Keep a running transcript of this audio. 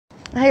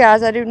Hey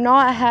guys, I do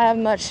not have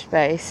much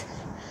space,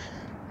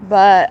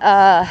 but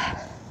I'm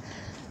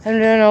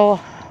doing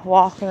a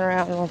walking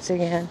around once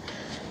again,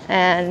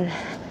 and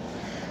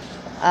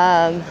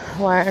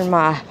wearing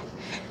my,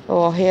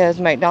 well, here's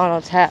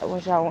McDonald's hat,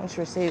 which I once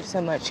received so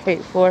much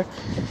hate for,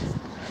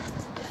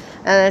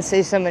 and then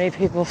see so many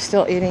people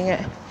still eating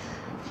it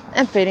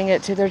and feeding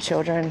it to their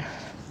children.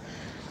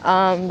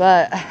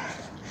 But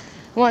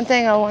one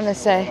thing I want to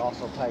say. They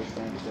also pay for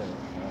me to do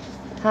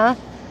it. Huh?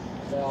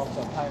 They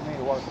also pay me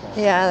to work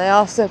there. Yeah,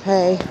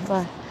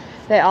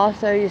 they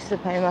also used to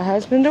pay my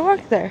husband to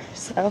work there.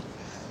 So,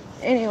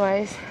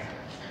 anyways,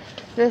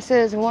 this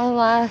is one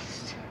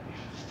last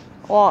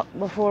walk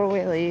before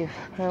we leave,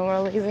 and we're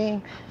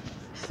leaving.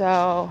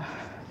 So,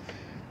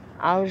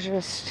 I was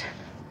just,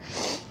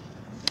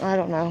 I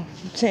don't know,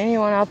 to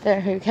anyone out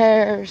there who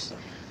cares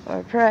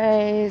or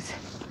prays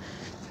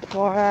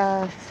for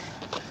us,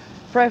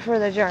 pray for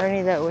the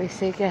journey that we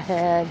seek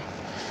ahead,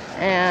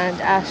 and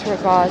ask for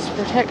God's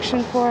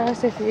protection for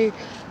us. If you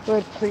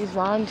would please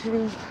mind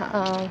to,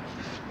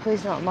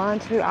 please not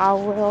mind to, I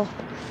will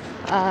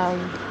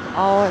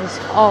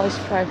always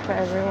pray for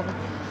everyone.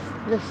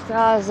 The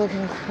sky is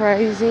looking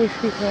crazy,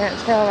 if you can't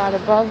tell, right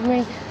above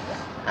me.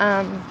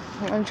 I'm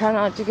trying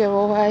not to give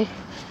away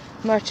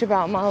much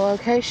about my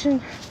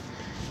location,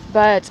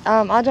 but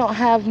I don't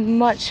have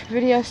much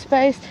video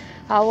space.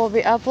 I will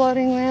be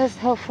uploading this,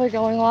 hopefully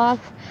going live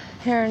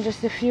here in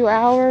just a few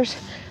hours.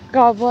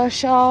 God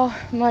bless y'all.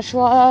 Much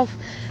love.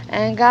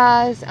 And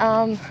guys,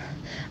 I'm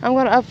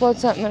going to upload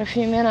something in a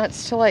few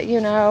minutes to let you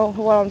know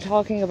what I'm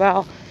talking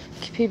about.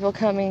 People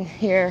coming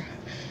here.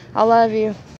 I love you.